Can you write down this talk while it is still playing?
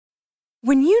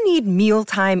When you need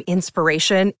mealtime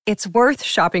inspiration, it's worth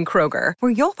shopping Kroger,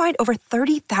 where you'll find over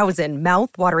 30,000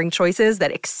 mouth-watering choices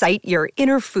that excite your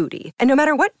inner foodie. And no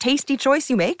matter what tasty choice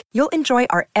you make, you'll enjoy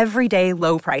our everyday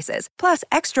low prices, plus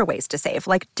extra ways to save,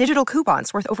 like digital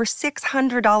coupons worth over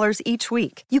 $600 each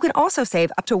week. You can also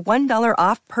save up to $1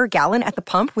 off per gallon at the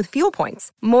pump with fuel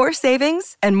points. More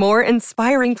savings and more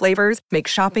inspiring flavors make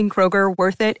shopping Kroger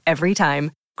worth it every time.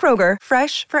 Kroger,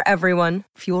 fresh for everyone.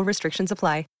 Fuel restrictions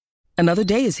apply. Another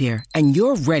day is here, and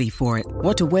you're ready for it.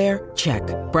 What to wear? Check.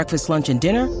 Breakfast, lunch, and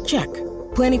dinner? Check.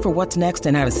 Planning for what's next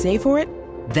and how to save for it?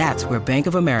 That's where Bank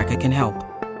of America can help.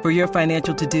 For your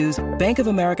financial to-dos, Bank of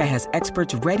America has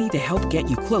experts ready to help get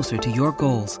you closer to your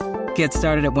goals. Get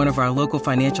started at one of our local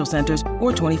financial centers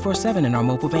or 24/7 in our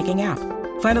mobile banking app.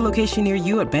 Find a location near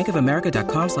you at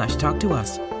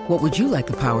bankofamerica.com/talktous. What would you like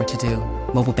the power to do?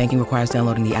 Mobile banking requires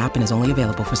downloading the app and is only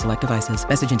available for select devices.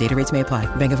 Message and data rates may apply.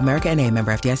 Bank of America N.A.,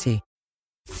 member FDIC.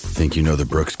 Think you know the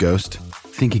Brooks Ghost?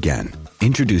 Think again.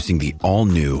 Introducing the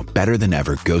all-new,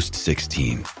 better-than-ever Ghost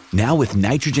 16. Now with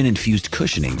nitrogen-infused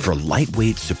cushioning for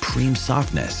lightweight, supreme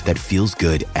softness that feels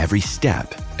good every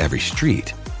step, every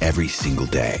street, every single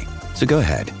day. So go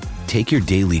ahead, take your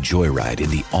daily joyride in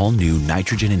the all-new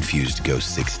nitrogen-infused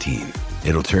Ghost 16.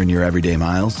 It'll turn your everyday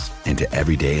miles into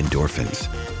everyday endorphins.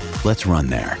 Let's run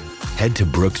there. Head to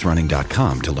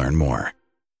brooksrunning.com to learn more.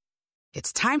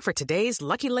 It's time for today's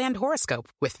Lucky Land horoscope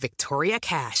with Victoria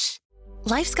Cash.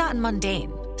 Life's gotten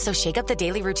mundane, so shake up the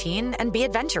daily routine and be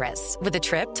adventurous with a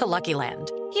trip to Lucky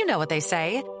Land. You know what they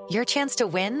say, your chance to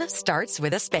win starts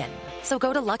with a spin. So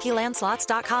go to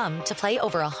LuckyLandSlots.com to play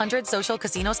over 100 social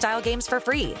casino-style games for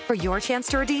free for your chance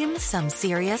to redeem some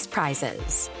serious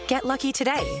prizes. Get lucky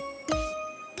today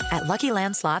at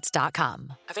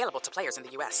LuckyLandSlots.com. Available to players in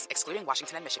the U.S., excluding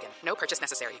Washington and Michigan. No purchase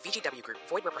necessary. VGW Group.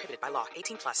 Void where prohibited by law.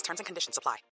 18 plus. Terms and conditions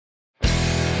apply.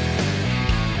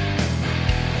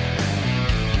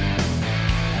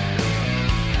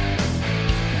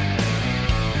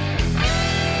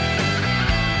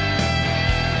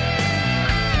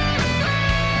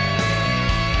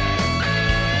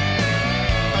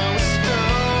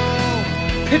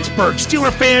 Pittsburgh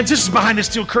Steeler fans, this is Behind the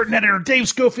Steel Curtain. Editor Dave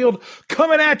Schofield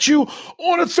coming at you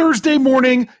on a Thursday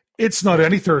morning. It's not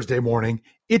any Thursday morning.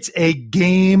 It's a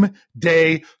game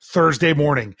day Thursday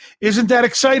morning. Isn't that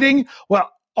exciting?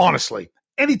 Well, honestly,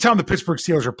 anytime the Pittsburgh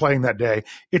Steelers are playing that day,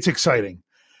 it's exciting.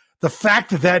 The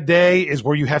fact that that day is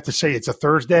where you have to say it's a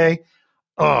Thursday,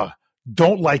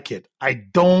 don't like it. I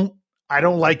don't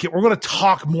like it. We're going to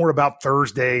talk more about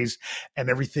Thursdays and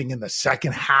everything in the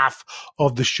second half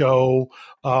of the show.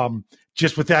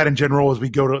 Just with that in general, as we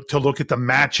go to look at the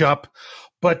matchup.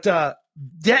 But yeah,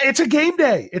 it's a game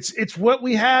day. It's what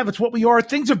we have. It's what we are.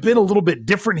 Things have been a little bit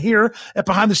different here at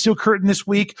Behind the Steel Curtain this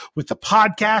week with the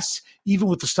podcasts, even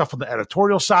with the stuff on the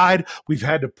editorial side. We've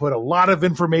had to put a lot of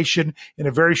information in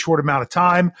a very short amount of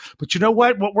time. But you know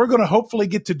what? What we're going to hopefully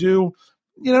get to do,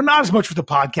 not as much with the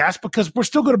podcast, because we're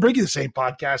still going to bring you the same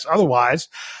podcast otherwise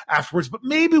afterwards. But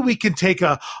maybe we can take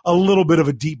a little bit of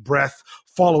a deep breath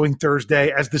following Thursday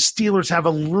as the Steelers have a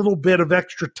little bit of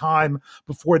extra time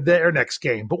before their next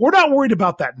game. But we're not worried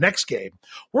about that next game.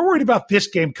 We're worried about this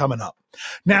game coming up.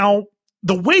 Now,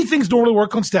 the way things normally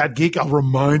work on Stat Geek, I'll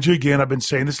remind you again, I've been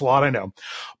saying this a lot, I know.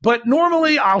 But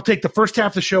normally I'll take the first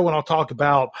half of the show and I'll talk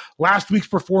about last week's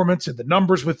performance and the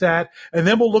numbers with that, and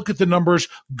then we'll look at the numbers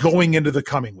going into the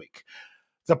coming week.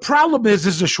 The problem is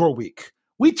this is a short week.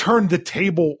 We turned the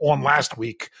table on last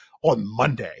week on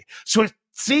Monday. So it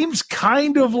seems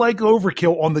kind of like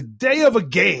overkill on the day of a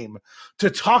game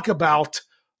to talk about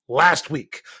last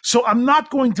week. So I'm not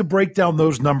going to break down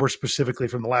those numbers specifically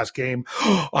from the last game.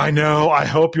 I know. I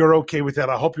hope you're okay with that.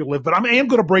 I hope you'll live. But I am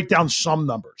going to break down some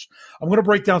numbers. I'm going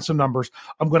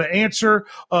to answer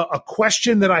a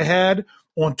question that I had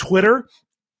on Twitter.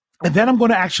 And then I'm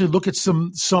going to actually look at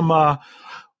some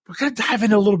we're going to dive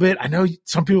in a little bit. I know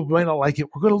some people might not like it.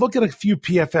 We're going to look at a few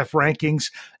PFF rankings,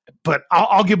 but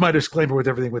I'll give my disclaimer with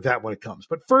everything with that when it comes.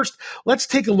 But first, let's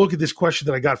take a look at this question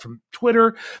that I got from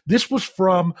Twitter. This was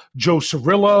from Joe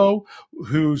Cirillo,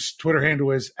 whose Twitter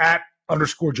handle is @_Joe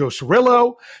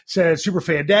Cirillo. Says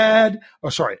Superfan Dad. Oh,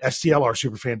 sorry, STLR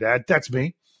Superfan Dad. That's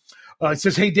me. It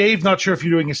says, hey, Dave, not sure if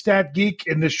you're doing a Stat Geek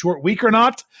in this short week or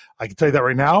not. I can tell you that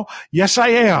right now. Yes, I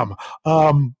am.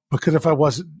 because if I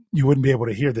wasn't, you wouldn't be able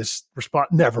to hear this response.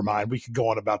 Never mind. We could go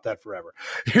on about that forever.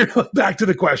 Here, back to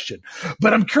the question.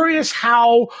 But I'm curious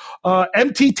how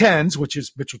MT10's, which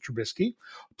is Mitchell Trubisky,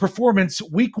 performance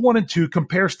week 1 and 2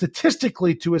 compares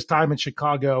statistically to his time in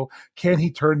Chicago. Can he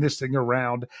turn this thing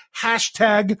around?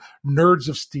 Hashtag Nerds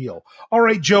of Steel. All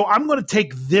right, Joe, I'm going to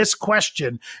take this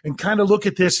question and kind of look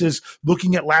at this as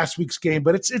looking at last week's game,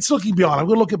 but it's looking beyond. I'm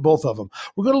going to look at both of them.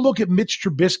 We're going to look at Mitch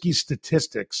Trubisky's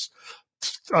statistics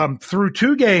through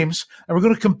 2 games, and we're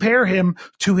going to compare him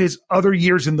to his other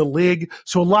years in the league.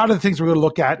 So a lot of the things we're going to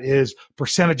look at is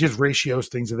percentages, ratios,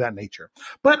 things of that nature.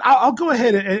 But I'll go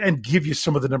ahead and give you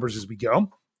some of the numbers as we go.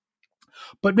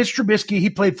 But Mitch Trubisky, he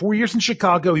played 4 years in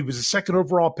Chicago. He was a 2nd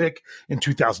overall pick in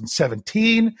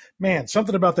 2017. Man,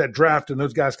 something about that draft and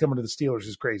those guys coming to the Steelers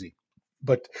is crazy.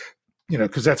 But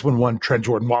because that's when one Trent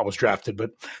Jordan-Watt was drafted,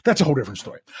 but that's a whole different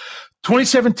story.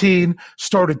 2017,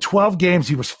 started 12 games.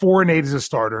 He was 4-8 as a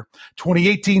starter.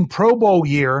 2018 Pro Bowl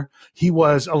year, he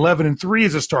was 11-3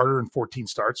 as a starter in 14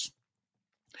 starts.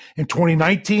 In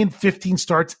 2019, 15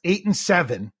 starts,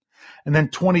 8-7. And then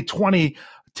 2020,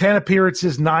 10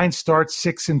 appearances, 9 starts,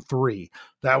 6-3.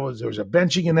 There was a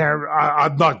benching in there.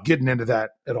 I'm not getting into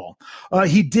that at all.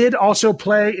 He did also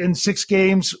play in 6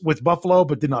 games with Buffalo,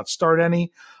 but did not start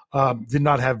any. Did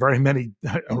not have very many,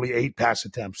 only 8 pass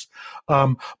attempts.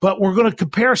 But we're going to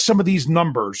compare some of these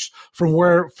numbers from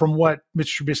what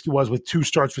Mitch Trubisky was with 2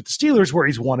 starts with the Steelers, where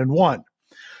he's 1-1.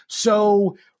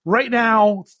 So right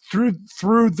now, through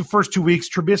the first 2 weeks,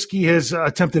 Trubisky has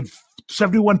attempted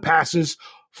 71 passes,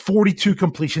 42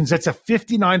 completions. That's a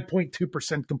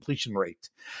 59.2% completion rate.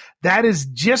 That is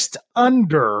just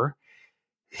under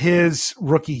his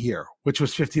rookie year, which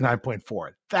was 59.4.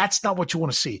 That's not what you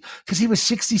want to see, because he was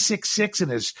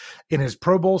 66.6 in his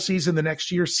Pro Bowl season the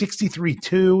next year,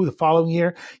 63.2 the following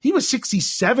year. He was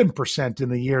 67% in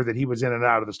the year that he was in and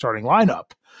out of the starting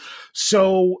lineup.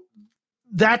 So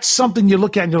that's something you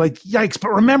look at and you're like, yikes.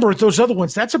 But remember, those other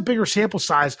ones, that's a bigger sample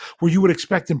size where you would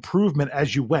expect improvement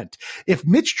as you went. If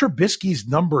Mitch Trubisky's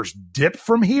numbers dip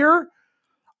from here,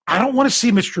 I don't want to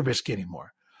see Mitch Trubisky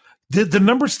anymore. The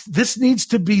numbers, this needs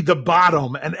to be the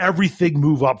bottom and everything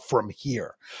move up from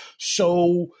here.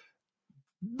 So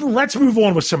let's move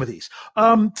on with some of these.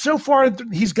 So far,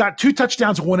 he's got 2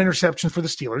 touchdowns and 1 interception for the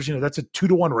Steelers. That's a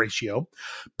 2-to-1 ratio.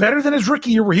 Better than his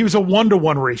rookie year where he was a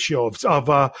 1-to-1 ratio of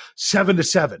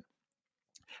 7-7.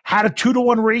 Had a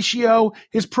 2-to-1 ratio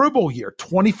his Pro Bowl year,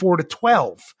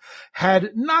 24-12.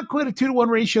 Had not quite a 2-to-1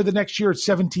 ratio the next year at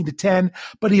 17-10,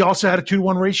 but he also had a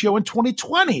 2-to-1 ratio in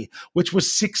 2020, which was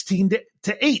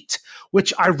 16-8,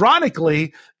 which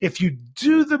ironically, if you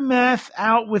do the math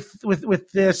out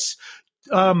with this,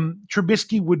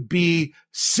 Trubisky would be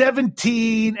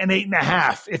 17 and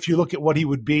 8.5 if you look at what he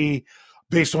would be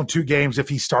based on 2 games if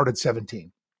he started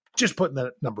 17. Just putting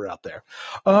that number out there.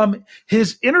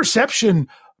 His interception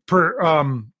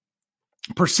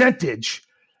percentage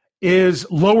is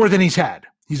lower than he's had.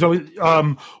 He's always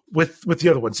with the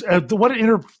other ones.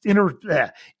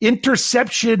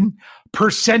 Interception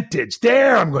percentage.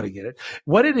 There, I'm going to get it.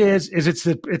 What it is it's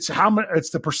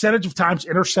the percentage of times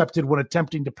intercepted when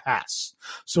attempting to pass.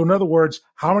 So in other words,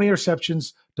 how many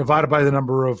interceptions divided by the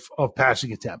number of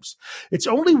passing attempts. It's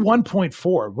only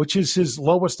 1.4, which is his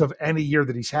lowest of any year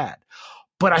that he's had.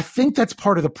 But I think that's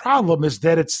part of the problem, is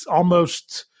that it's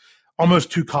almost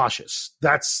too cautious.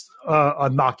 That's a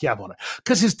knock you have on it.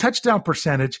 Because his touchdown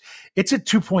percentage, it's at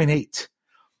 2.8.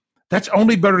 That's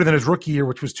only better than his rookie year,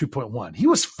 which was 2.1. He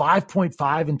was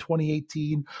 5.5 in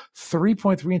 2018,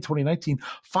 3.3 in 2019,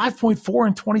 5.4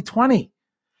 in 2020.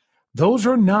 Those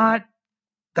are not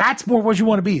 – that's more what you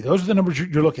want to be. Those are the numbers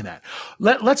you're looking at.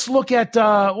 Let's look at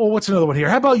what's another one here?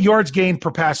 How about yards gained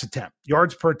per pass attempt,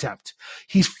 yards per attempt?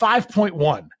 He's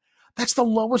 5.1. That's the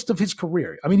lowest of his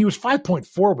career. I mean, he was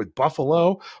 5.4 with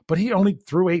Buffalo, but he only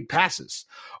threw 8 passes.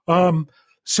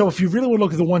 So if you really want to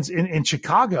look at the ones in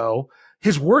Chicago,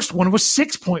 his worst one was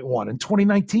 6.1 in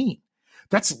 2019.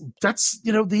 That's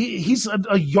he's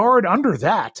a yard under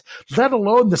that, let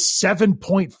alone the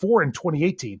 7.4 in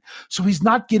 2018. So he's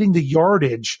not getting the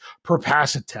yardage per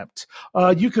pass attempt.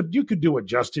 You could do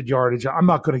adjusted yardage. I'm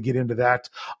not going to get into that.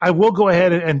 I will go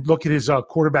ahead and look at his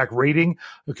quarterback rating.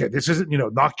 Okay, this isn't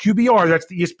not QBR. That's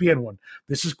the ESPN one.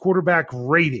 This is quarterback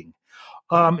rating.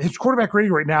 His quarterback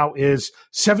rating right now is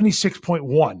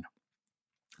 76.1.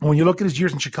 When you look at his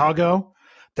years in Chicago,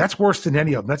 that's worse than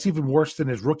any of them. That's even worse than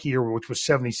his rookie year, which was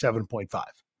 77.5.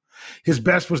 His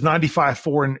best was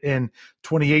 95.4 in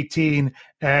 2018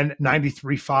 and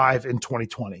 93.5 in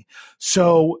 2020.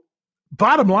 So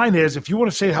bottom line is, if you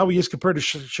want to say how he is compared to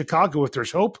Chicago, if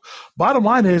there's hope, bottom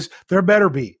line is there better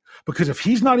be. because if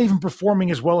he's not even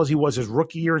performing as well as he was his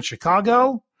rookie year in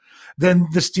Chicago, then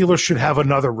the Steelers should have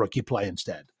another rookie play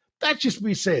instead. That's just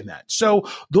me saying that. So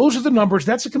those are the numbers.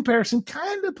 That's a comparison.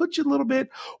 Kind of puts you a little bit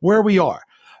where we are.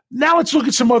 Now let's look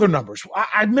at some other numbers.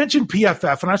 I mentioned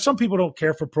PFF, and some people don't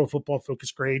care for Pro Football Focus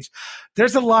grades.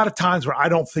 There's a lot of times where I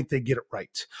don't think they get it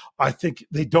right. I think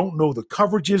they don't know the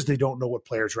coverages. They don't know what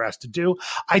players are asked to do.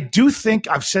 I do think,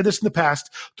 I've said this in the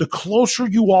past, the closer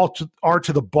you all are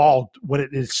to the ball when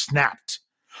it is snapped,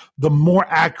 the more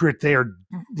accurate they are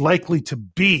likely to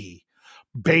be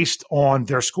based on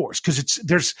their scores, because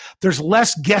there's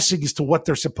less guessing as to what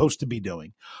they're supposed to be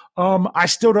doing. I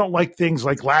still don't like things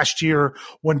like last year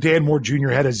when Dan Moore Jr.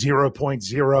 had a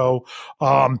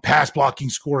 0.0 pass blocking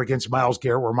score against Myles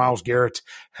Garrett, where Myles Garrett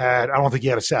had, I don't think he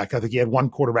had a sack. I think he had one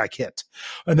quarterback hit.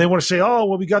 And they want to say, oh,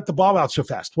 well, we got the ball out so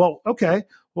fast. Well, okay.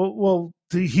 Well,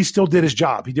 he still did his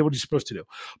job. He did what he's supposed to do.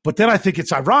 But then I think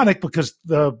it's ironic because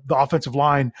the offensive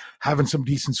line having some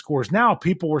decent scores now,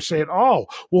 people were saying, oh,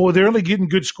 well, they're only getting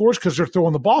good scores because they're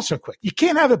throwing the ball so quick. You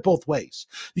can't have it both ways.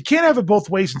 You can't have it both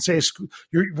ways and say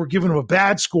we're giving them a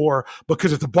bad score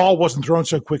because if the ball wasn't thrown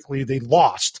so quickly, they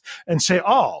lost, and say,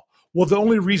 oh, well, the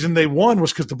only reason they won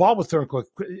was because the ball was thrown quick.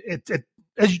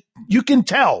 As you can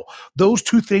tell, those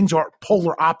two things are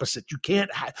polar opposite.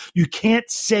 You can't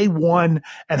say one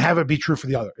and have it be true for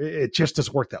the other. It just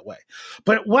doesn't work that way.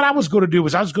 But what I was going to do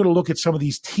was I was going to look at some of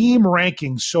these team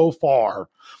rankings so far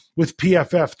with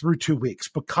PFF through 2 weeks,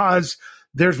 because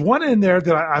there's one in there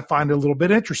that I find a little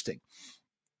bit interesting.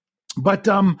 But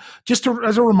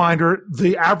as a reminder,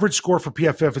 the average score for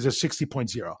PFF is a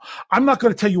 60.0. I'm not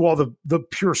going to tell you all the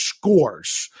pure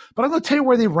scores, but I'm going to tell you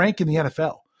where they rank in the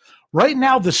NFL. Right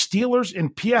now, the Steelers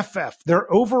in PFF,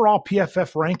 their overall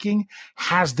PFF ranking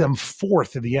has them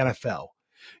 4th in the NFL.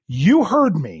 You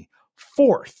heard me,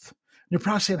 4th. You're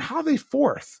probably saying, how are they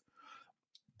 4th?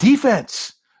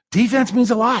 Defense. Defense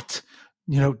means a lot.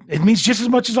 It means just as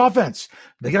much as offense.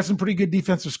 They got some pretty good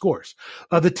defensive scores.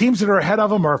 The teams that are ahead of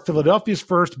them are Philadelphia's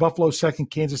 1st, Buffalo's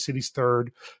 2nd, Kansas City's 3rd.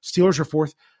 Steelers are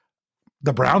 4th.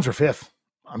 The Browns are 5th.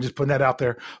 I'm just putting that out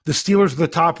there. The Steelers are the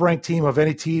top-ranked team of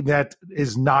any team that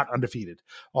is not undefeated.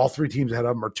 All 3 teams ahead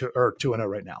of them are 2-0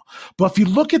 right now. But if you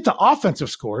look at the offensive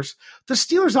scores, the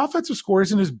Steelers' offensive score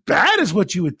isn't as bad as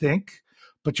what you would think,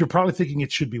 but you're probably thinking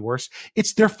it should be worse.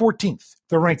 It's their 14th.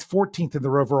 They're ranked 14th in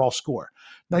their overall score.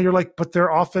 Now you're like, but their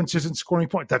offense isn't scoring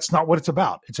points. That's not what it's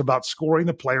about. It's about scoring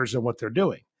the players and what they're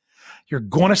doing. You're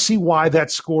going to see why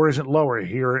that score isn't lower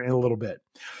here in a little bit.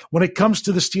 When it comes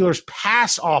to the Steelers'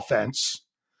 pass offense,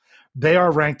 they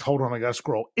are ranked, hold on, I got to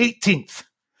scroll, 18th.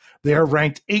 They are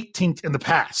ranked 18th in the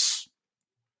pass.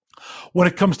 When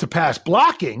it comes to pass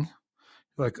blocking,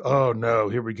 like, oh no,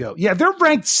 here we go. Yeah, they're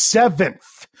ranked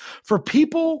 7th. For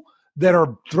people that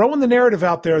are throwing the narrative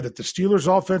out there that the Steelers'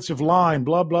 offensive line,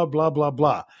 blah, blah, blah, blah,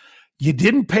 blah, you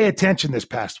didn't pay attention this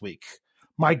past week.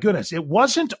 My goodness, it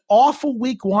wasn't awful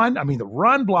week 1. I mean, the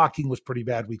run blocking was pretty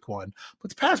bad week 1, but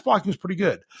the pass blocking was pretty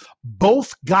good.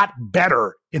 Both got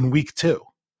better in week 2.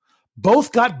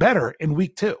 Both got better in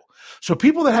week 2. So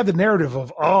people that have the narrative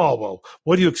of, oh, well,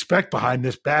 what do you expect behind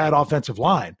this bad offensive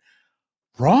line?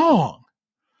 Wrong.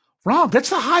 That's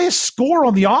the highest score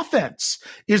on the offense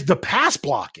is the pass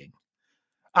blocking.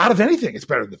 Out of anything, it's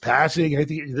better than the passing,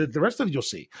 anything, the rest of it you'll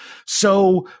see.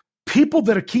 So people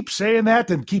that keep saying that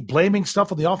and keep blaming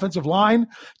stuff on the offensive line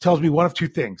tells me one of two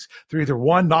things. They're either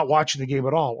 1, not watching the game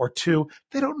at all, or 2,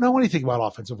 they don't know anything about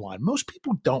offensive line. Most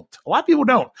people don't. A lot of people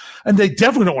don't. And they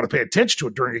definitely don't want to pay attention to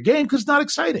it during a game because it's not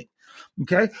exciting.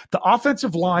 Okay? The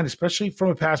offensive line, especially from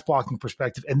a pass blocking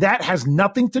perspective, and that has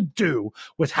nothing to do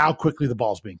with how quickly the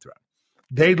ball's being thrown.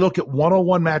 They look at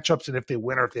one-on-one matchups and if they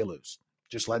win or if they lose.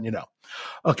 Just letting you know.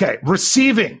 Okay,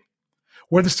 receiving.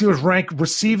 Where the Steelers rank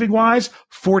receiving-wise,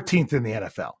 14th in the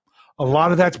NFL. A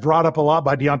lot of that's brought up a lot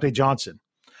by Deontay Johnson.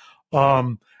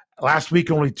 Last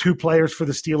week, only 2 players for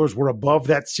the Steelers were above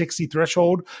that 60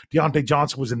 threshold. Deontay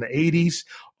Johnson was in the 80s.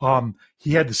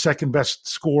 He had the second best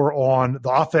score on the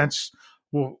offense,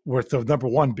 with the number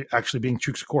 1 actually being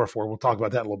Chuks Okorafor. We'll talk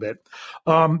about that in a little bit.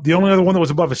 The only other one that was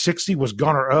above a 60 was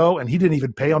Gunnar O, and he didn't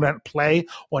even play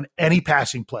on any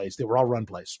passing plays. They were all run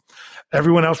plays.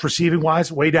 Everyone else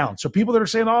receiving-wise, way down. So people that are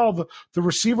saying, oh, the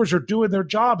receivers are doing their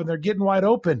job and they're getting wide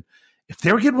open. If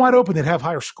they were getting wide open, they'd have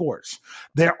higher scores.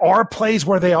 There are plays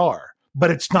where they are, but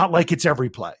it's not like it's every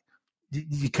play.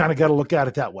 You kind of got to look at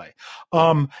it that way.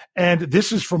 And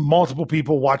this is from multiple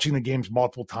people watching the games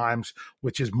multiple times,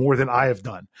 which is more than I have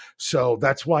done. So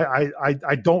that's why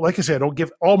I don't, like I said, I don't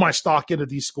give all my stock into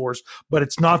these scores, but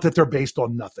it's not that they're based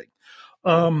on nothing.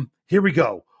 Here we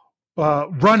go.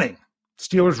 Running.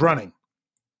 Steelers running.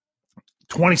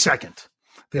 22nd.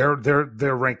 They're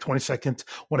ranked 22nd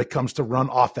when it comes to run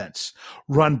offense.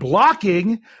 Run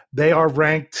blocking, they are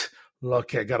ranked,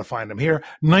 okay, I got to find them here,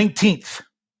 19th.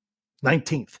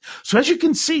 So as you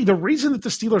can see, the reason that the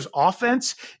Steelers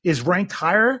offense is ranked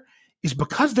higher is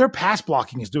because their pass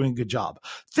blocking is doing a good job.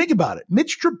 Think about it.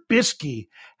 Mitch Trubisky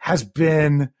has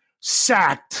been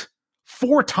sacked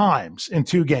 4 times in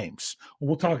 2 games.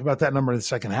 We'll talk about that number in the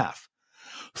second half.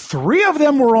 3 of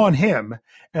them were on him,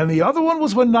 and the other one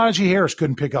was when Najee Harris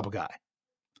couldn't pick up a guy.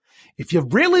 If you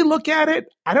really look at it,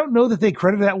 I don't know that they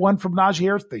credited that one from Najee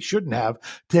Harris. They shouldn't have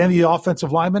to any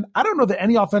offensive lineman. I don't know that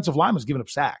any offensive lineman was given a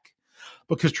sack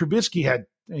because Trubisky had,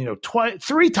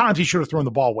 3 times he should have thrown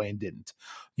the ball away and didn't.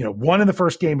 1 in the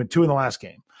first game and 2 in the last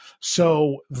game.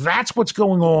 So that's what's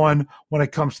going on when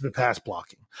it comes to the pass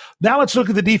blocking. Now let's look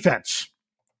at the defense.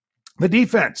 The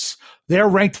defense, they're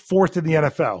ranked 4th in the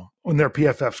NFL on their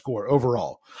PFF score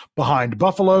overall, behind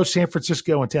Buffalo, San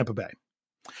Francisco, and Tampa Bay.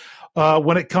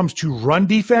 When it comes to run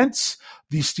defense,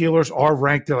 the Steelers are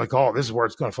ranked. They're like, oh, this is where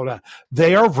it's going to fall down.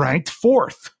 They are ranked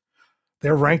 4th.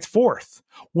 They're ranked 4th.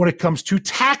 When it comes to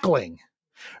tackling,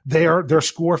 their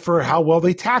score for how well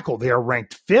they tackle, they are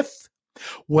ranked 5th.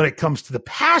 When it comes to the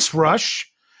pass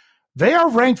rush, they are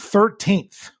ranked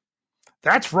 13th.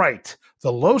 That's right.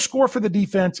 The low score for the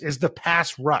defense is the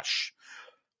pass rush.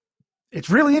 It's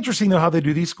really interesting, though, how they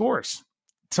do these scores.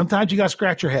 Sometimes you got to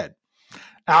scratch your head.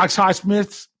 Alex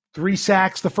Highsmith, 3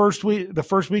 sacks the first week of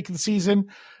the season,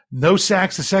 no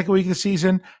sacks the second week of the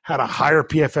season, had a higher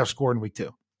PFF score in week 2.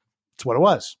 That's what it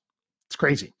was. It's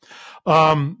crazy.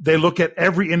 They look at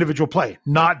every individual play,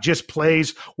 not just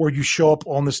plays where you show up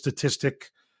on the statistic,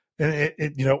 in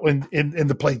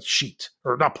the play sheet,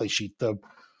 or not play sheet, the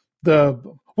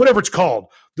whatever it's called,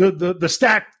 the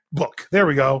stat book. There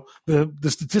we go.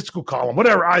 The statistical column,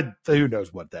 whatever. Who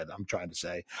knows what that I'm trying to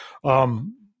say.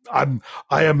 I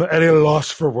am at a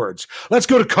loss for words. Let's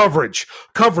go to coverage.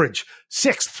 Coverage,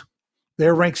 6th.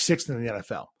 They're ranked 6th in the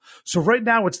NFL. So right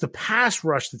now it's the pass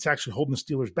rush that's actually holding the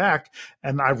Steelers back.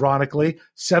 And ironically,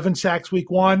 7 sacks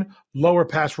week 1, lower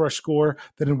pass rush score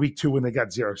than in week 2 when they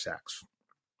got 0 sacks.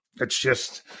 It's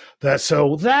just that.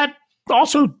 So that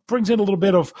also brings in a little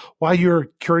bit of why you're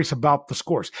curious about the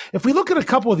scores. If we look at a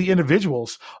couple of the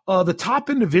individuals, the top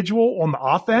individual on the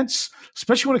offense,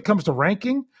 especially when it comes to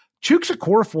ranking, Chuks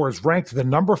Okorafor is ranked the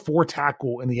number 4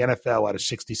 tackle in the NFL out of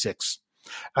 66.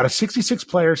 Out of 66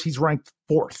 players, he's ranked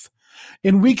 4th.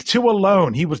 In week 2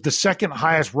 alone, he was the 2nd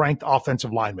highest ranked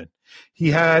offensive lineman.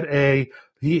 He had a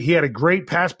great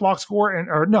pass block score,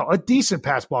 a decent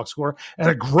pass block score, and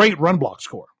a great run block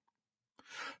score.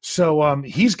 So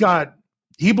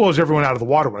he blows everyone out of the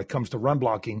water when it comes to run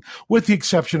blocking, with the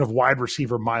exception of wide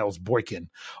receiver Miles Boykin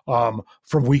from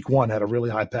week 1 had a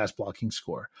really high pass blocking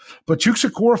score. But Chuks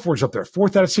Okorafor is up there,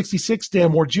 4th out of 66.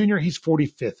 Dan Moore Jr., he's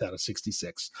 45th out of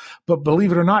 66. But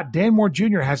believe it or not, Dan Moore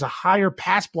Jr. has a higher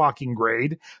pass blocking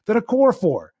grade than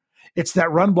Okorafor. It's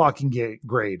that run blocking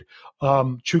grade.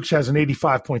 Chuks has an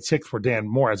 85.6 where Dan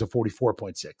Moore has a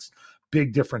 44.6.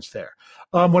 Big difference there.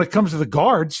 When it comes to the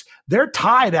guards, they're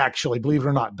tied, actually, believe it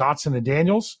or not, Dotson and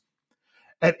Daniels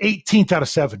at 18th out of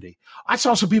 70. I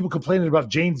saw some people complaining about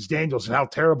James Daniels and how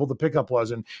terrible the pickup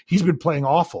was, and he's been playing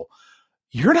awful.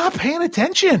 You're not paying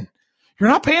attention.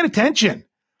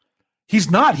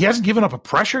 He's not. He hasn't given up a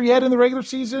pressure yet in the regular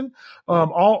season,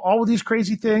 all of these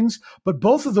crazy things. But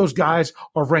both of those guys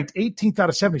are ranked 18th out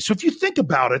of 70. So if you think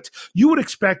about it, you would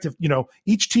expect if,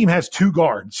 each team has 2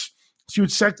 guards. So you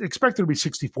would expect it to be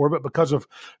 64, but because of,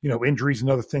 injuries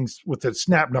and other things with the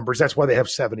snap numbers, that's why they have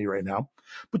 70 right now.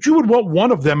 But you would want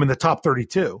one of them in the top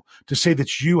 32 to say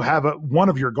that you have one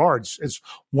of your guards is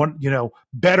one,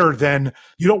 better than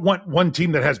 – you don't want one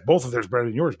team that has both of theirs better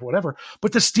than yours, but whatever.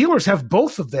 But the Steelers have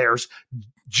both of theirs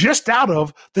just out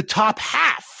of the top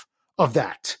half of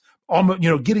that.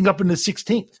 Getting up into the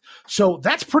 16th. So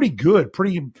that's pretty good,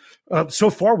 so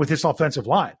far with this offensive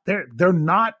line. They're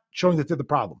not showing that they're the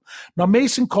problem. Now,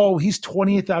 Mason Cole, he's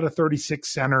 20th out of 36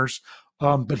 centers,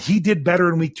 but he did better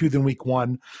in week 2 than week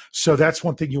 1. So that's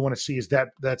one thing you want to see is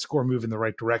that score move in the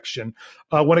right direction.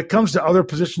 When it comes to other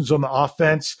positions on the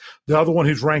offense, the other one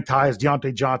who's ranked high is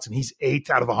Deontay Johnson. He's 8th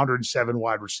out of 107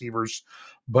 wide receivers,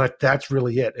 but that's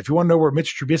really it. If you want to know where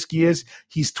Mitch Trubisky is,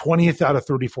 he's 20th out of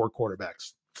 34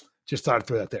 quarterbacks. Just thought I'd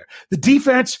throw that there. The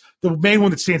defense, the main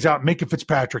one that stands out, Minkah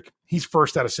Fitzpatrick. He's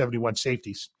 1st out of 71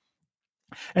 safeties.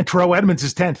 And Terrell Edmonds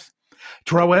is 10th.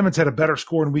 Terrell Edmonds had a better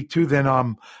score in week 2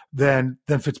 than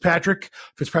Fitzpatrick.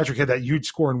 Fitzpatrick had that huge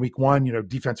score in week 1,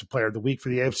 defensive player of the week for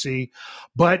the AFC.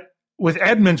 But with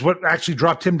Edmonds, what actually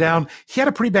dropped him down, he had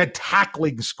a pretty bad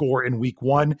tackling score in week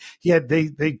 1.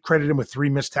 They credited him with 3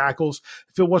 missed tackles.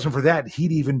 If it wasn't for that,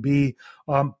 he'd even be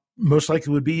most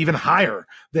likely would be even higher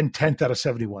than 10th out of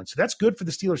 71. So that's good for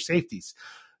the Steelers safeties.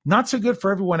 Not so good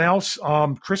for everyone else.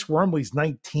 Chris Wormley's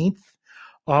 19th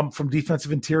from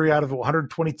defensive interior out of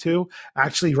 122,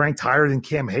 actually ranked higher than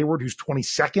Cam Hayward, who's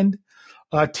 22nd.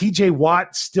 TJ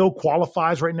Watt still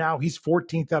qualifies right now. He's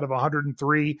 14th out of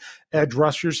 103 edge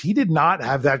rushers. He did not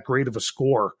have that great of a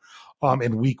score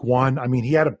in week 1. I mean,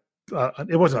 he had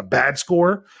it wasn't a bad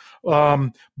score,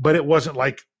 but it wasn't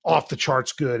like off the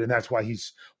charts good, and that's why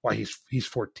he's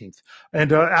 14th.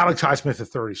 And Alex Highsmith at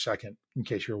 32nd, in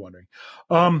case you're wondering.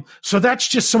 So that's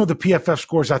just some of the PFF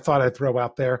scores I thought I'd throw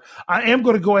out there. I am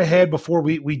going to go ahead before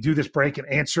we do this break and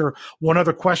answer one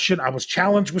other question. I was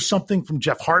challenged with something from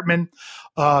Jeff Hartman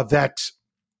that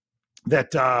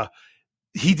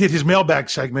he did his mailbag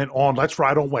segment on Let's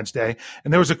Ride on Wednesday,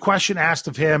 and there was a question asked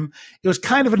of him. It was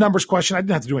kind of a numbers question. I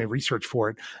didn't have to do any research for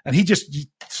it, and he just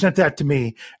sent that to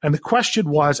me. And the question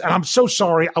was, and I'm so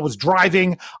sorry, I was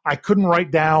driving. I couldn't write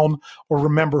down or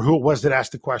remember who it was that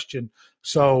asked the question,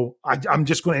 so I'm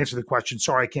just going to answer the question.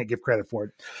 Sorry, I can't give credit for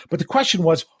it. But the question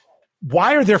was,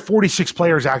 why are there 46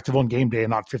 players active on game day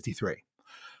and not 53?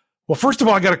 Well, first of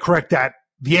all, I got to correct that.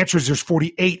 The answer is there's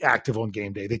 48 active on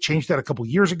game day. They changed that a couple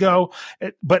years ago,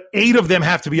 but 8 of them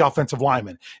have to be offensive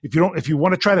linemen. If you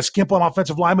want to try to skimp on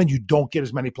offensive linemen, you don't get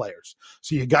as many players.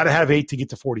 So you got to have 8 to get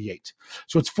to 48.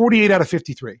 So it's 48 out of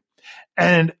 53.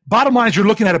 And bottom line is you're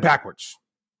looking at it backwards.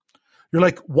 You're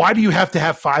like, why do you have to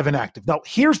have 5 inactive? Now,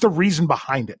 here's the reason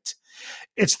behind it.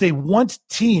 It's they want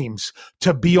teams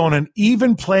to be on an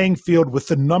even playing field with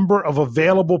the number of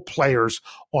available players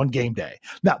on game day.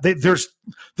 Now, there's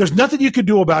nothing you can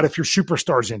do about it if your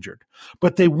superstar's injured,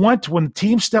 but they want, when the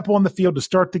teams step on the field to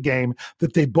start the game,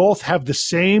 that they both have the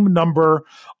same number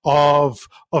of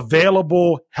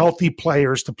available healthy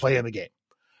players to play in the game.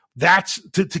 That's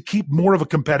to keep more of a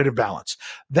competitive balance.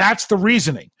 That's the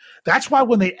reasoning. That's why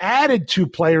when they added 2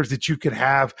 players that you could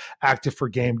have active for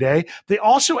game day, they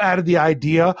also added the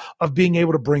idea of being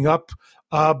able to bring up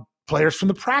players from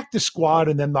the practice squad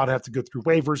and then not have to go through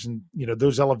waivers and,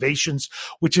 those elevations,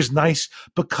 which is nice,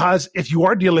 because if you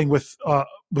are dealing with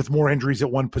more injuries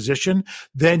at one position,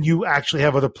 then you actually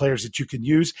have other players that you can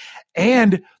use.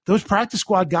 And those practice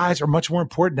squad guys are much more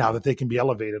important now that they can be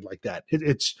elevated like that.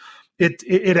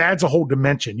 It adds a whole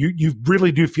dimension. You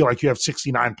really do feel like you have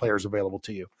 69 players available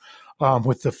to you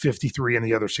with the 53 and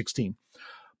the other 16.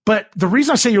 But the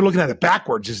reason I say you're looking at it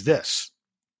backwards is this.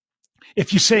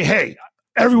 If you say, hey,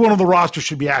 everyone on the roster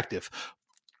should be active,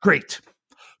 great.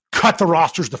 Cut the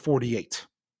rosters to 48.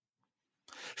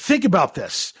 Think about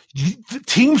this.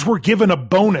 Teams were given a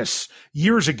bonus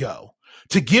years ago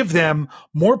to give them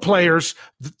more players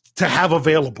to have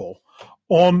available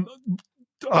on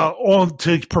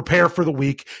to prepare for the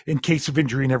week in case of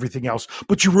injury and everything else.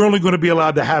 But you were only going to be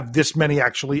allowed to have this many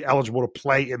actually eligible to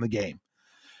play in the game.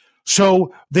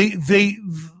 So they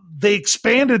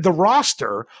expanded the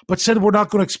roster, but said we're not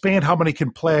going to expand how many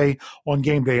can play on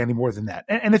game day any more than that.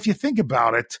 And if you think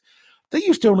about it, they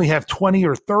used to only have 20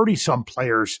 or 30 some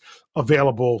players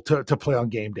available to play on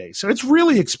game day. So it's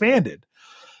really expanded.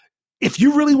 If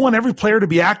you really want every player to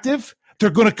be active, they're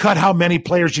going to cut how many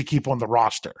players you keep on the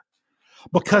roster.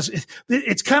 Because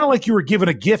it's kind of like you were given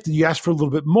a gift and you asked for a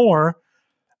little bit more,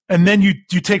 and then you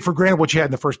take for granted what you had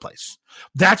in the first place.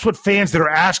 That's what fans that are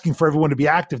asking for everyone to be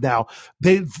active now,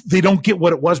 they don't get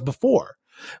what it was before.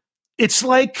 It's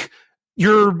like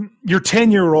your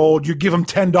 10-year-old, you give them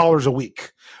 $10 a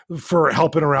week for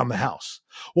helping around the house.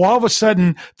 Well, all of a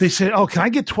sudden they say, oh, can I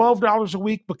get $12 a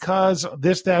week because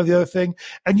this, that, or the other thing?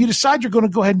 And you decide you're going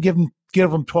to go ahead and give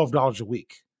them $12 a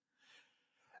week.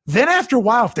 Then after a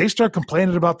while, if they start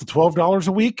complaining about the $12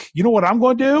 a week, you know what I'm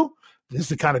going to do? This is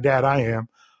the kind of dad I am.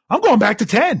 I'm going back to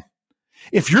 10.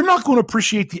 If you're not going to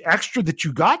appreciate the extra that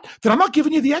you got, then I'm not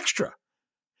giving you the extra.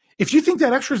 If you think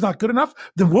that extra is not good enough,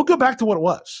 then we'll go back to what it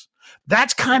was.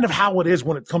 That's kind of how it is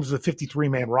when it comes to the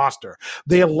 53-man roster.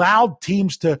 They allowed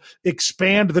teams to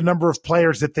expand the number of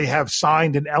players that they have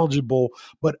signed and eligible,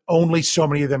 but only so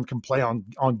many of them can play on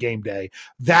game day.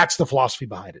 That's the philosophy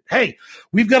behind it. Hey,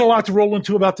 we've got a lot to roll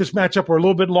into about this matchup. We're a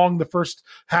little bit long in the first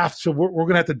half, so we're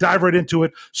going to have to dive right into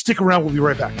it. Stick around. We'll be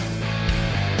right back.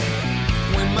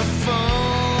 When my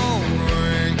phone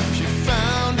rang, she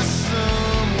found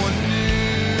someone new.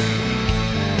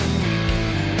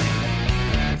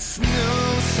 It's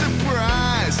no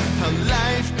surprise how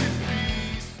life could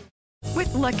be.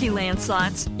 With Lucky Land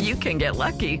Slots, you can get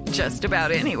lucky just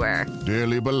about anywhere.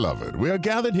 Dearly beloved, we are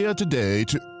gathered here today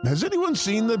to... Has anyone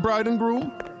seen the bride and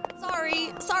groom?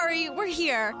 Sorry, we're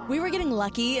here. We were getting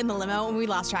lucky in the limo and we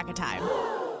lost track of time.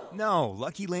 No,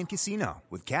 Lucky Land Casino,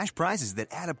 with cash prizes that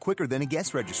add up quicker than a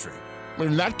guest registry.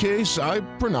 In that case, I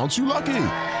pronounce you lucky.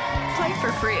 Play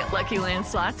for free at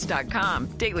LuckyLandSlots.com.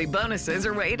 Daily bonuses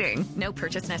are waiting. No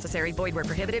purchase necessary. Void where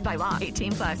prohibited by law.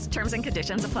 18+. Terms and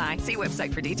conditions apply. See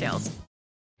website for details.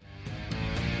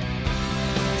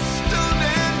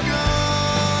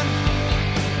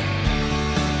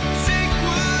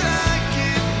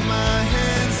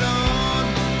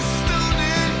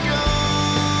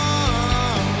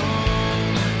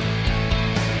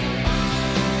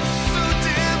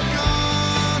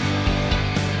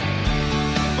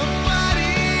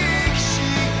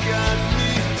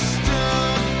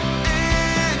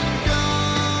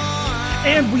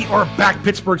 And we are back,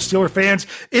 Pittsburgh Steelers fans.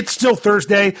 It's still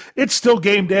Thursday. It's still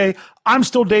game day. I'm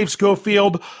still Dave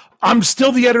Schofield. I'm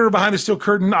still the editor behind the Steel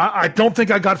Curtain. I don't think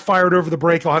I got fired over the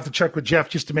break. I'll have to check with Jeff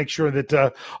just to make sure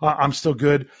that I'm still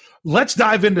good. Let's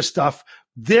dive into stuff.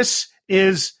 This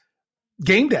is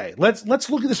game day. Let's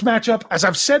look at this matchup. As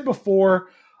I've said before,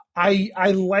 I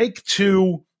like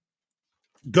to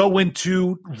go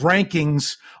into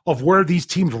rankings of where these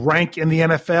teams rank in the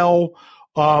NFL.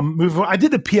 I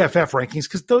did the PFF rankings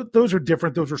because those are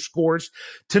different. Those are scores.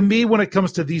 To me, when it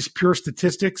comes to these pure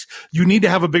statistics, you need to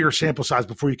have a bigger sample size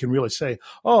before you can really say,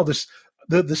 oh, the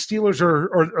Steelers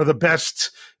are the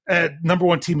best number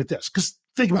one team at this. Because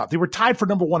think about it, they were tied for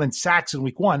number one in sacks in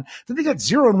week one. Then they got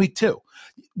 0 in week 2.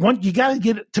 You got to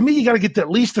get to at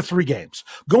least the 3 games.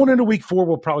 Going into week 4,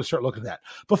 we'll probably start looking at that.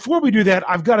 Before we do that,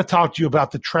 I've got to talk to you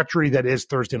about the treachery that is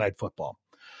Thursday Night Football.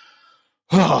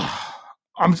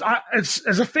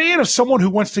 As a fan of someone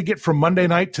who wants to get from Monday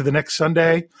night to the next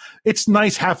Sunday, it's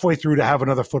nice halfway through to have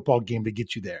another football game to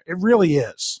get you there. It really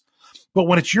is. But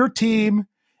when it's your team,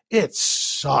 it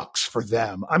sucks for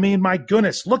them. I mean, my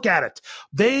goodness, look at it.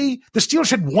 The Steelers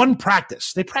had 1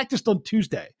 practice. They practiced on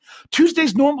Tuesday.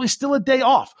 Tuesday's normally still a day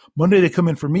off. Monday they come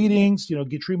in for meetings,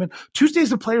 get treatment.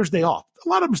 Tuesday's the players' day off. A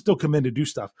lot of them still come in to do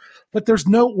stuff, but there's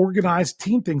no organized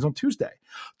team things on Tuesday.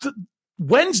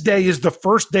 Wednesday is the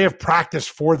first day of practice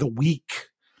for the week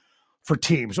for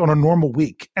teams on a normal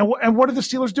week. And what are the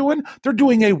Steelers doing? They're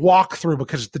doing a walkthrough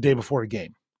because it's the day before a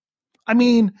game. I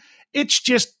mean,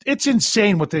 it's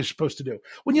insane what they're supposed to do.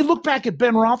 When you look back at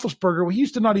Ben Roethlisberger, he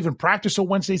used to not even practice on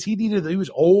Wednesdays. He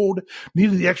was old,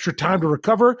 needed the extra time to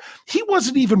recover. He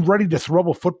wasn't even ready to throw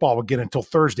a football again until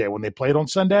Thursday when they played on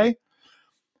Sunday.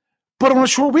 But on a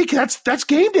short week, that's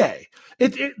game day.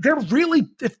 If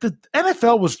the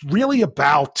NFL was really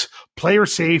about player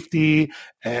safety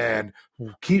and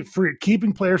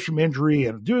keeping players from injury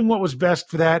and doing what was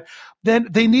best for that, then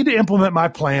they need to implement my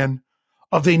plan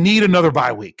of they need another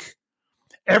bye week.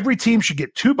 Every team should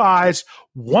get 2 byes.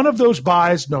 One of those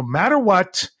byes, no matter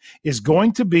what, is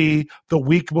going to be the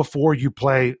week before you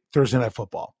play Thursday Night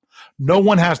Football. No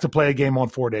one has to play a game on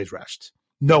 4 days rest.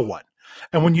 No one.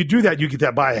 And when you do that, you get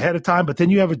that bye ahead of time, but then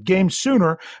you have a game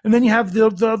sooner, and then you have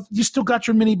you still got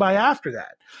your mini bye after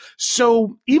that.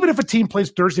 So even if a team plays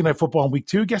Thursday Night Football in week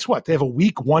 2, guess what? They have a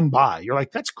week 1 bye. You're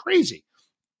like, that's crazy.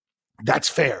 That's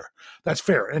fair. That's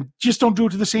fair. And just don't do it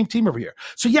to the same team every year.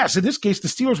 So yes, in this case, the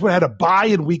Steelers would have had a bye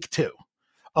in week 2.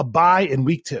 A bye in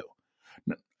week 2.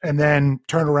 And then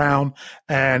turn around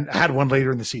and had one later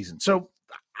in the season. So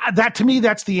that, to me,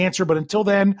 that's the answer. But until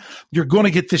then, you're going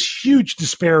to get this huge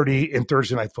disparity in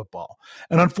Thursday Night Football.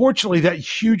 And unfortunately, that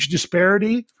huge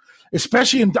disparity,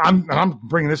 especially I'm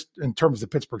bringing this in terms of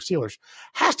the Pittsburgh Steelers,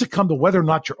 has to come to whether or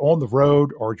not you're on the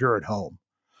road or you're at home.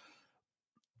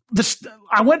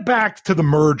 I went back to the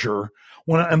merger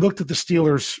when I looked at the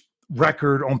Steelers'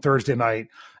 record on Thursday night.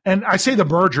 And I say the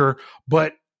merger,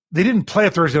 but they didn't play a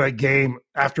Thursday night game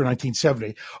after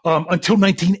 1970 until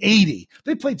 1980.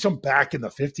 They played some back in the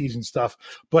 50s and stuff.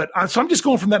 But so I'm just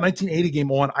going from that 1980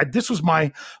 game on. This was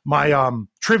my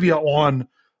trivia on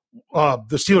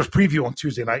the Steelers preview on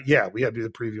Tuesday night. Yeah, we had to do the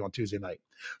preview on Tuesday night.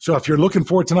 So if you're looking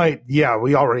for it tonight, yeah,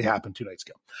 we already happened 2 nights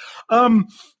ago.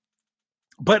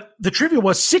 But the trivia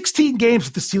was 16 games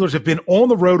that the Steelers have been on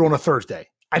the road on a Thursday.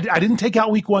 I didn't take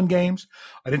out week 1 games.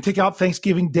 I didn't take out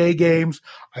Thanksgiving Day games.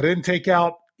 I didn't take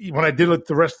out, when I did with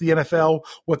the rest of the NFL,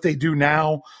 what they do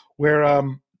now, where a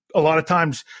lot of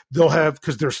times they'll have,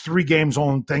 because there's 3 games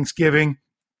on Thanksgiving,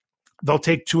 they'll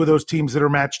take 2 of those teams that are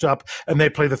matched up and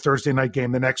they play the Thursday night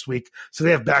game the next week. So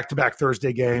they have back-to-back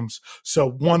Thursday games. So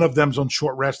one of them's on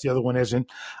short rest, the other one isn't.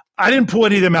 I didn't pull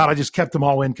any of them out. I just kept them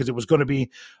all in because it was going to be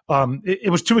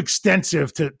it was too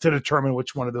extensive to determine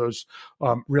which one of those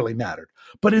really mattered.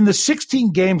 But in the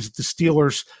 16 games that the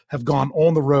Steelers have gone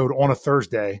on the road on a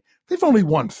Thursday, they've only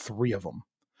won 3 of them.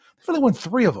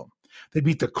 They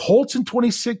beat the Colts in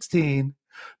 2016.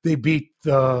 They beat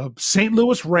the St.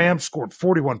 Louis Rams, scored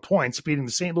 41 points, beating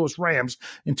the St. Louis Rams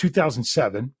in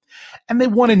 2007. And they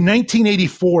won in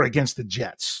 1984 against the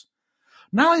Jets.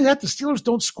 Not only that, the Steelers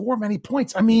don't score many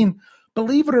points. I mean,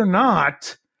 believe it or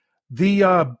not,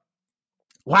 the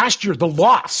last year, the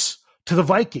loss to the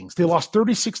Vikings, they lost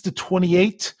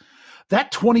 36-28.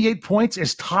 That 28 points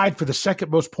is tied for the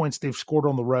second most points they've scored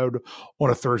on the road on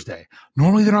a Thursday.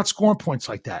 Normally, they're not scoring points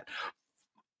like that.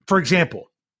 For example,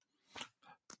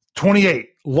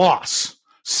 28, loss.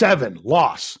 7,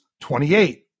 loss.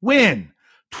 28, win.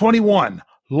 21,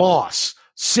 loss.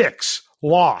 6,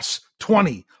 loss.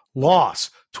 20,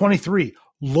 loss. 23,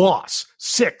 loss.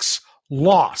 6,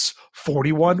 loss.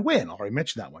 41, win. Already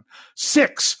mentioned that one.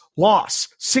 6, loss.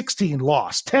 16,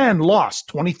 loss. 10, loss.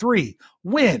 23,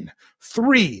 win.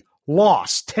 3,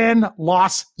 loss. 10,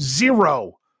 loss.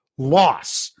 0,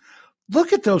 loss.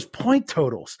 Look at those point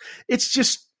totals. It's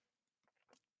just,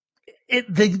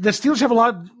 the Steelers have a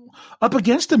lot up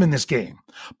against them in this game.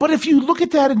 But if you look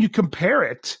at that and you compare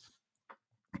it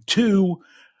to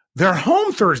their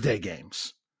home Thursday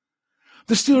games,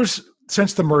 the Steelers,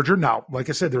 since the merger, now, like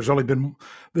I said, there's only been,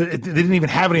 they didn't even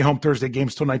have any home Thursday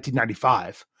games till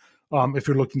 1995, if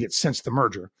you're looking at since the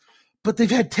merger. But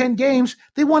they've had 10 games.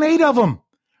 They won 8 of them.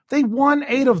 They won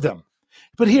 8 of them.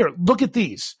 But here, look at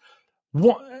these.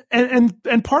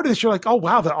 And part of this, you're like, oh,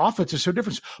 wow, the offense is so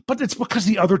different. But it's because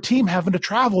the other team having to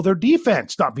travel, their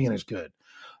defense not being as good.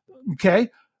 Okay?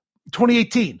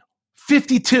 2018,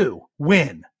 52,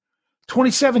 win.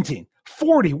 2017,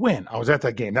 40, win. I was at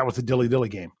that game. That was the dilly-dilly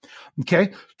game. Okay?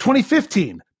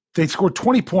 2015, they scored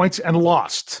 20 points and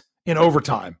lost in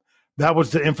overtime. That was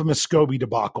the infamous Scobie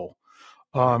debacle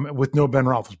with no Ben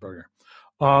Roethlisberger.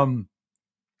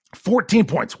 14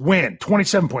 points, win.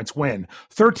 27 points, win.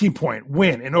 13-point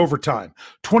win in overtime.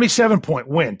 27-point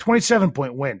win.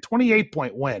 27-point win.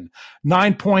 28-point win.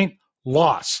 9-point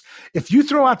loss. If you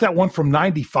throw out that one from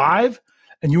 95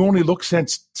 and you only look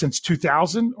since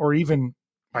 2000 or even,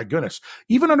 my goodness,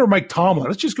 even under Mike Tomlin,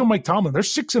 let's just go Mike Tomlin. They're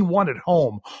 6-1 at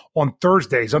home on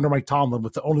Thursdays under Mike Tomlin,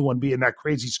 with the only one being that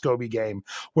crazy Scobie game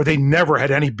where they never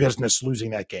had any business losing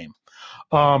that game.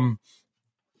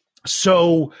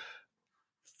 So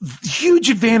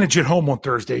huge advantage at home on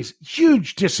Thursdays,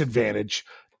 huge disadvantage.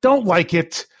 Don't like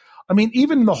it. I mean,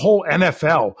 even in the whole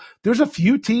NFL, there's a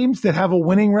few teams that have a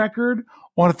winning record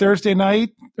on a Thursday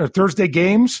night or Thursday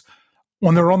games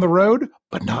when they're on the road,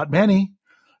 but not many.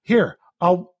 Here,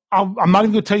 I'm not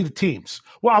even going to tell you the teams.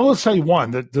 Well, I will tell you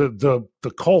one, the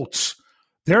Colts.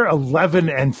 They're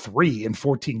 11-3 in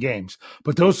 14 games,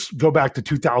 but those go back to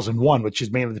 2001, which is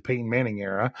mainly the Peyton Manning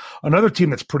era. Another team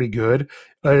that's pretty good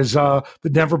is the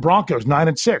Denver Broncos,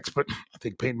 9-6, but I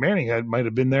think Peyton Manning might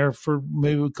have been there for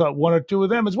maybe one or two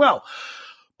of them as well.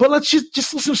 But let's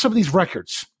just listen to some of these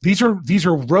records. These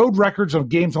are road records of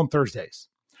games on Thursdays.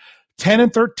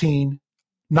 10-13.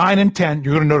 9-10,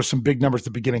 you're going to notice some big numbers at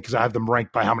the beginning because I have them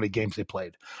ranked by how many games they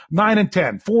played.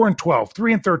 9-10, 4-12,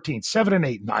 3-13,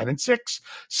 7-8, 9-6,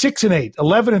 6-8,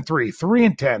 11-3,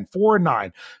 3-10,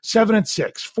 4-9,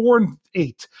 7-6,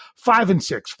 4-8,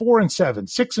 5-6,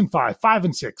 4-7, 6-5,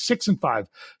 5-6, 6-5,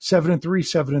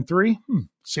 7-3, 7-3.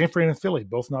 San Fran and Philly,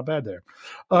 both not bad there.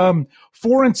 4-6,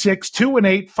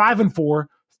 2-8, 5-4,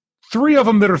 3 of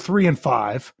them that are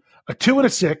 3-5. A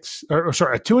 2-6, a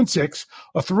 2-6,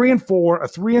 a 3-4, a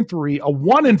 3-3, a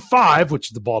 1-5, which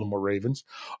is the Baltimore Ravens,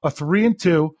 a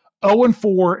 3-2,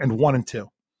 0-4, and 1-2.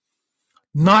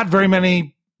 Not very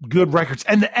many good records.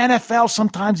 And the NFL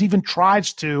sometimes even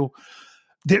tries to.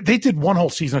 They did one whole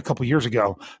season a couple years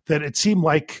ago that it seemed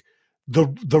like the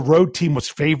road team was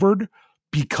favored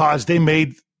because they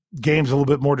made games a little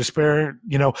bit more disparate,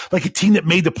 like a team that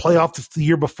made the playoffs the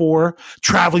year before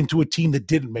traveling to a team that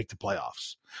didn't make the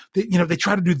playoffs. They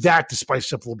try to do that to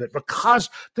spice up a little bit because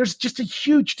there's just a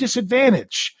huge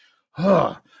disadvantage.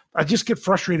 I just get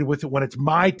frustrated with it when it's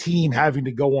my team having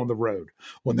to go on the road.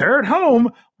 When they're at home,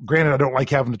 granted, I don't like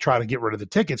having to try to get rid of the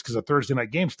tickets because a Thursday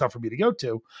night game's tough for me to go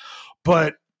to.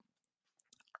 But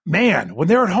man, when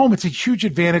they're at home, it's a huge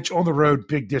advantage. On the road,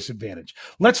 big disadvantage.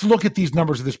 Let's look at these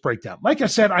numbers of this breakdown. Like I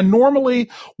said, I normally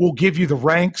will give you the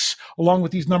ranks along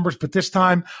with these numbers, but this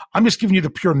time I'm just giving you the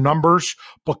pure numbers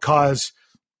because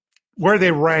where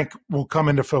they rank will come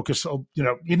into focus. So, you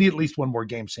need at least one more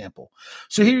game sample.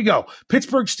 So here you go.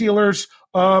 Pittsburgh Steelers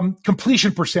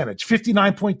completion percentage,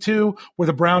 59.2, where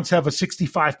the Browns have a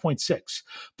 65.6.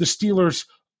 The Steelers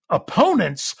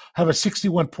opponents have a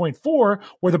 61.4,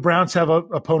 where the Browns have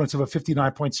opponents of a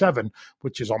 59.7,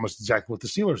 which is almost exactly what the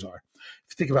Steelers are.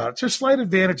 If you think about it, it's a slight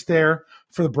advantage there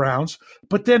for the Browns.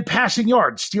 But then passing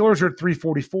yards, Steelers are at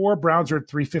 344, Browns are at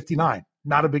 359.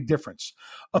 not a big difference.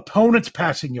 Opponents'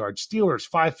 passing yards, Steelers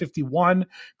 551,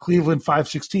 Cleveland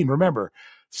 516. Remember,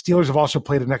 Steelers have also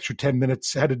played an extra 10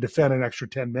 minutes, had to defend an extra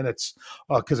 10 minutes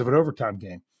because of an overtime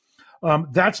game.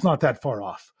 That's not that far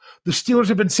off. The Steelers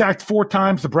have been sacked 4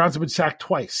 times. The Browns have been sacked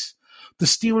twice. The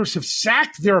Steelers have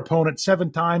sacked their opponent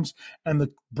 7 times, and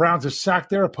the Browns have sacked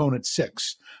their opponent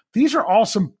 6. These are all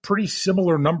some pretty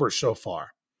similar numbers so far.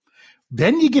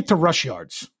 Then you get to rush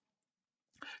yards.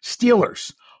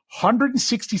 Steelers,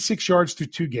 166 yards through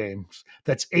 2 games.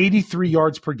 That's 83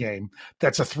 yards per game.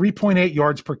 That's a 3.8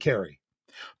 yards per carry.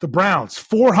 The Browns,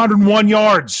 401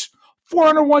 yards.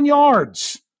 401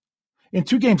 yards. In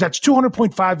 2 games, that's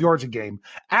 200.5 yards a game,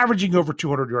 averaging over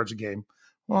 200 yards a game.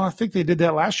 Well, I think they did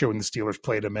that last year when the Steelers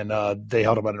played them, and they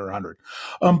held them under 100.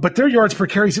 But their yards per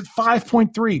carry is at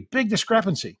 5.3. Big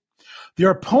discrepancy.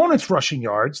 Their opponents' rushing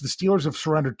yards, the Steelers have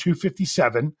surrendered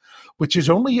 257, which is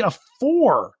only a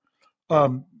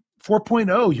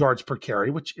 4.0 yards per carry,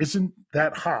 which isn't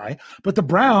that high. But the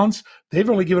Browns, they've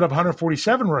only given up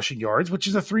 147 rushing yards, which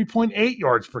is a 3.8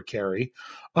 yards per carry.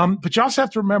 But you also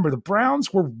have to remember the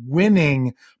Browns were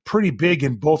winning pretty big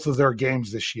in both of their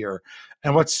games this year.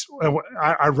 And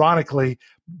ironically,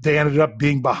 they ended up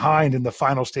being behind in the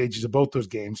final stages of both those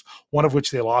games, one of which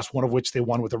they lost, one of which they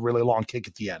won with a really long kick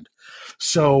at the end.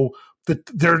 So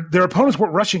their opponents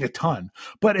weren't rushing a ton,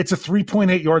 but it's a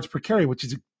 3.8 yards per carry, which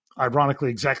is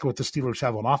ironically exactly what the Steelers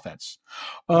have on offense.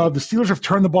 The Steelers have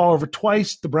turned the ball over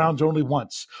twice, the Browns only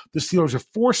once. The Steelers have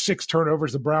forced 6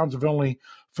 turnovers, the Browns have only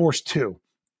forced 2.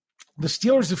 The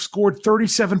Steelers have scored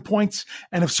 37 points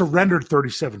and have surrendered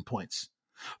 37 points.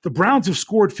 The Browns have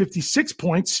scored 56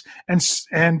 points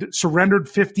and surrendered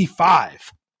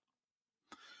 55.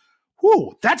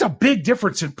 Whew, that's a big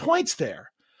difference in points there.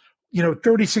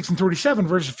 36 and 37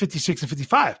 versus 56 and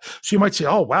 55. So you might say,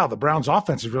 oh, wow, the Browns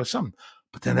offense is really something.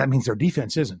 But then that means their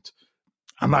defense isn't.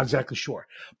 I'm not exactly sure.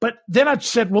 But then I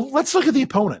said, well, let's look at the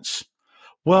opponents.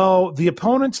 Well, the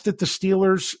opponents that the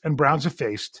Steelers and Browns have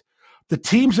faced, the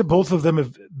teams that both of them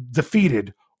have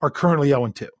defeated are currently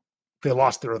 0-2. They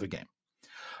lost their other game.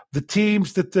 The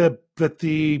teams that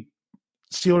the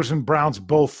Steelers and Browns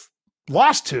both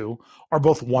lost to are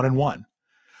both 1-1.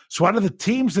 So out of the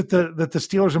teams that the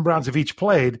Steelers and Browns have each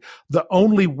played, the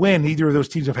only win either of those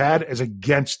teams have had is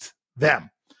against them.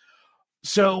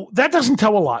 So that doesn't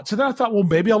tell a lot. So then I thought, well,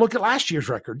 maybe I'll look at last year's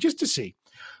record just to see.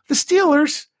 The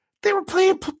Steelers, they were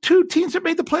playing 2 teams that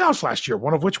made the playoffs last year,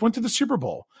 one of which went to the Super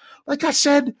Bowl. Like I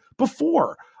said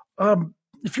before,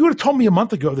 if you would have told me a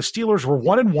month ago the Steelers were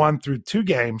 1-1 through 2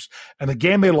 games, and the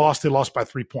game they lost by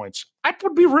 3 points, I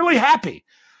would be really happy.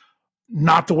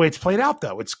 Not the way it's played out,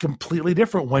 though. It's completely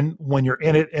different when you're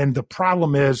in it. And the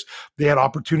problem is they had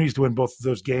opportunities to win both of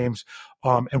those games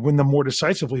and win them more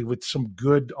decisively with some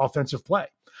good offensive play.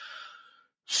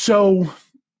 So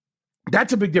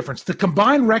that's a big difference. The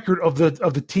combined record of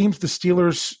the teams the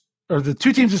Steelers – or the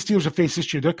 2 teams the Steelers have faced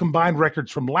this year, their combined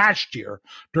records from last year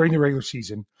during the regular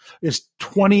season is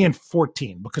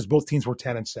 20-14 because both teams were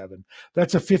 10-7.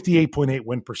 That's a 58.8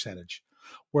 win percentage.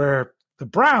 Where the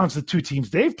Browns, the 2 teams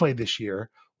they've played this year,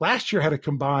 last year had a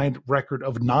combined record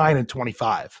of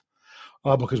 9-25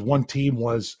 because one team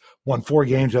won 4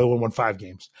 games, the other one won 5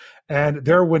 games. And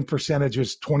their win percentage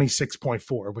was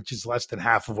 26.4, which is less than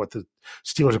half of what the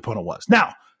Steelers' opponent was.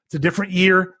 Now, it's a different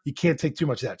year. You can't take too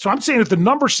much of that. So I'm saying if the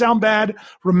numbers sound bad,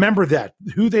 remember that.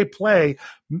 Who they play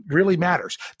really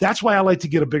matters. That's why I like to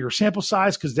get a bigger sample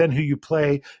size because then who you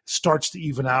play starts to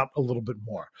even out a little bit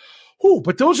more.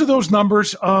 But those are those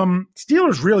numbers.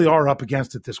 Steelers really are up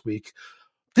against it this week.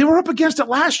 They were up against it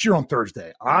last year on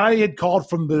Thursday. I had called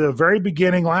from the very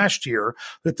beginning last year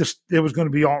that it was going to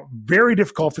be very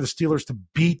difficult for the Steelers to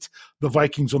beat the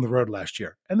Vikings on the road last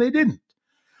year, and they didn't.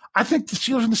 I think the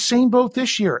Steelers are in the same boat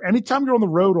this year. Anytime you're on the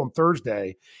road on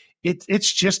Thursday,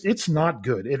 it's not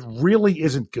good. It really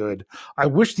isn't good. I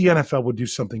wish the NFL would do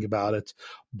something about it,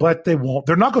 but they won't.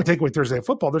 They're not going to take away Thursday Night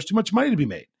Football. There's too much money to be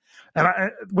made,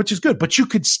 which is good. But you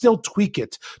could still tweak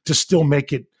it to still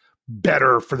make it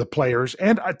better for the players,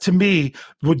 and to me,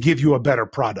 would give you a better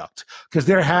product because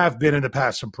there have been in the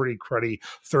past some pretty cruddy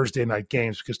Thursday night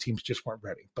games because teams just weren't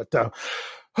ready. But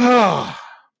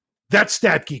that's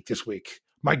Stat Geek this week.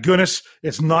 My goodness,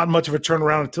 it's not much of a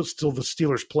turnaround until still the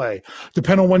Steelers play.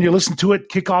 Depending on when you listen to it,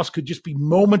 kickoffs could just be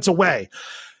moments away.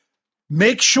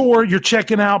 Make sure you're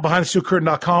checking out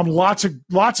BehindTheSteelCurtain.com.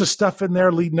 Lots of stuff in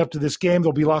there leading up to this game.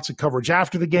 There'll be lots of coverage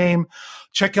after the game.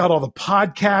 Check out all the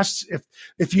podcasts.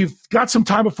 If you've got some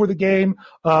time before the game,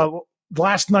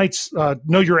 last night's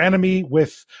Know Your Enemy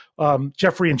with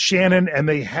Jeffrey and Shannon, and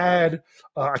they had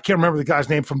I can't remember the guy's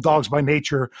name from Dogs by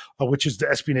Nature, which is the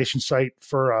SB Nation site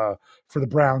for the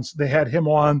Browns. They had him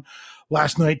on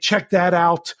last night. Check that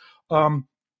out.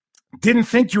 Didn't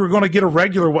think you were going to get a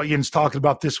regular What Yin's talking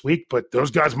about this week, but those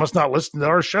guys must not listen to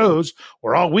our shows,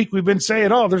 or all week we've been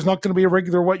saying, oh, there's not going to be a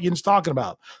regular What Yin's talking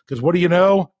about. Because what do you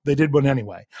know? They did one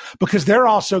anyway. Because they're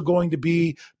also going to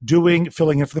be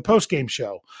filling in for the post-game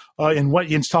show in What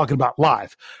Yin's talking about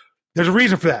live. There's a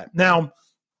reason for that. Now,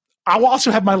 I'll also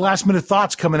have my last-minute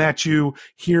thoughts coming at you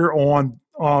here on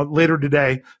later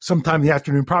today, sometime in the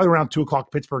afternoon, probably around 2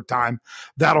 o'clock Pittsburgh time.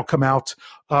 That'll come out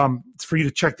for you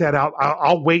to check that out.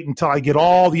 I'll wait until I get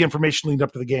all the information leading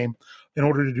up to the game in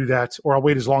order to do that, or I'll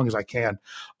wait as long as I can.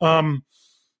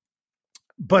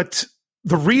 But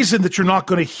the reason that you're not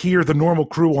going to hear the normal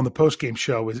crew on the postgame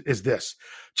show is this.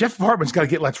 Jeff Hartman's got to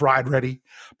get Let's Ride ready.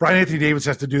 Brian Anthony Davis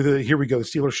has to do the Here We Go, the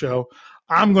Steelers show.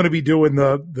 I'm going to be doing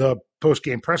the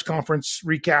postgame press conference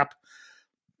recap.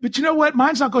 But you know what?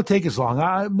 Mine's not going to take as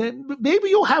long. Maybe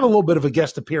you'll have a little bit of a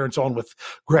guest appearance on with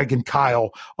Greg and Kyle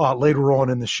later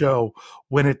on in the show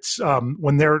when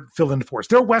they're filling in for us.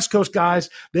 They're West Coast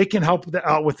guys. They can help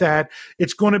out with that.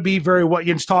 It's going to be very What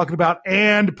Yin's talking about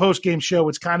and post-game show.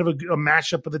 It's kind of a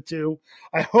mashup of the two.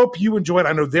 I hope you enjoy it.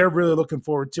 I know they're really looking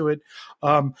forward to it.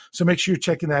 So make sure you're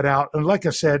checking that out. And like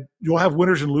I said, you'll have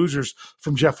winners and losers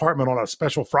from Jeff Hartman on a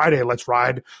special Friday Let's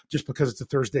Ride, just because it's a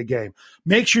Thursday game.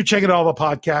 Make sure you check it out on the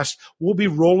podcast. We'll be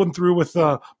rolling through with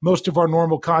most of our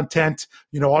normal content.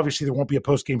 Obviously there won't be a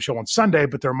post-game show on Sunday,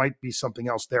 but there might be something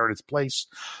else there in its place.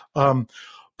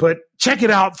 But check it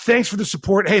out. Thanks for the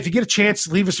support. Hey, if you get a chance,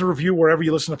 leave us a review wherever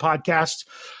you listen to podcasts.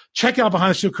 Check out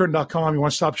BehindTheSteelCurtain.com. You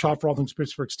want to stop shop for all things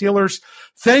Pittsburgh Steelers.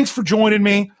 Thanks for joining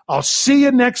me. I'll see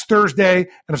you next Thursday.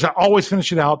 And as I always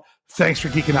finish it out, thanks for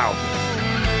geeking out.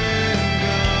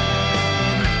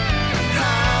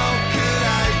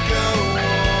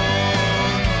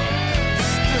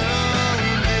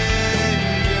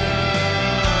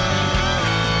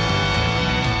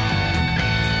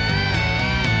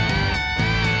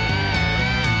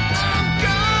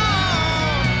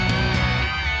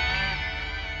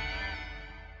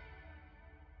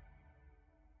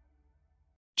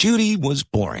 Judy was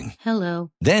boring. Hello.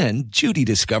 Then Judy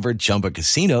discovered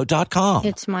ChumbaCasino.com.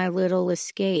 It's my little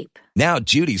escape. Now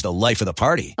Judy's the life of the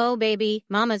party. Oh, baby,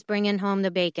 mama's bringing home the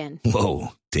bacon. Whoa,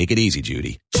 take it easy,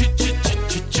 Judy.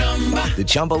 The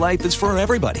Chumba life is for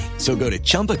everybody. So go to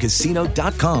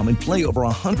ChumbaCasino.com and play over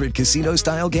 100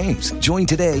 casino-style games. Join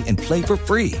today and play for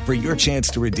free for your chance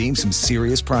to redeem some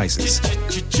serious prizes.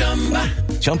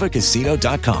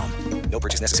 ChumbaCasino.com. No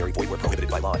purchase necessary. Void where prohibited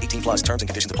by law. 18 plus terms and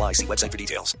conditions apply. See website for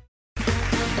details.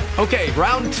 Okay,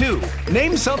 round two.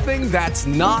 Name something that's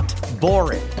not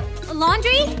boring. A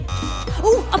laundry?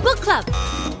 Ooh, a book club.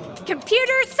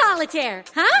 Computer solitaire,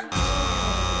 huh?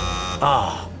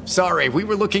 Ah, sorry. We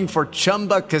were looking for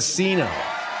Chumba Casino.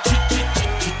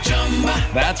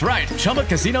 That's right.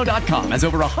 ChumbaCasino.com has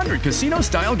over 100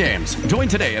 casino-style games. Join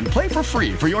today and play for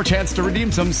free for your chance to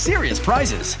redeem some serious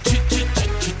prizes.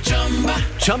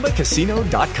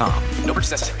 ChumbaCasino.com. No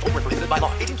purchase necessary. Void where prohibited by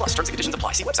law. 18 plus terms and conditions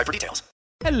apply. See website for details.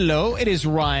 Hello, it is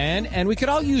Ryan, and we could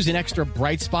all use an extra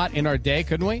bright spot in our day,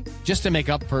 couldn't we? Just to make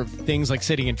up for things like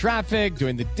sitting in traffic,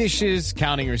 doing the dishes,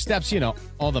 counting your steps,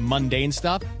 all the mundane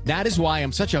stuff. That is why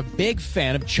I'm such a big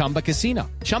fan of Chumba Casino.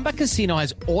 Chumba Casino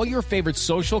has all your favorite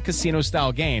social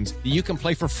casino-style games that you can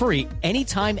play for free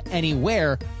anytime,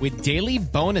 anywhere with daily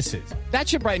bonuses. That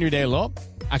should brighten your day a little.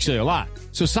 Actually, a lot.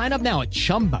 So sign up now at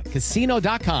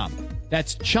ChumbaCasino.com.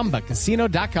 That's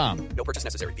ChumbaCasino.com. No purchase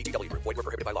necessary. VGW Group. Void where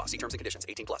prohibited by law. See terms and conditions.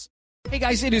 18 plus. Hey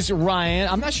guys, it is Ryan.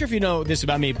 I'm not sure if you know this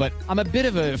about me, but I'm a bit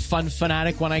of a fun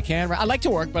fanatic when I can. I like to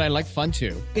work, but I like fun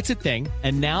too. It's a thing.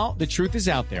 And now the truth is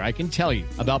out there. I can tell you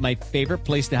about my favorite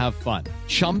place to have fun.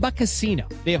 Chumba Casino.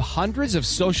 They have hundreds of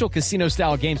social casino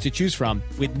style games to choose from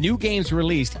with new games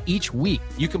released each week.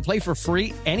 You can play for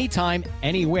free anytime,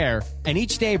 anywhere. And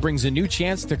each day brings a new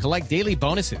chance to collect daily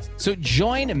bonuses. So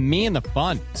join me in the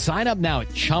fun. Sign up now at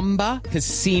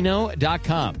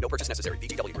ChumbaCasino.com. No purchase necessary.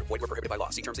 VGW Group. Void where prohibited by law.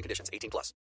 See terms and conditions. 18 plus.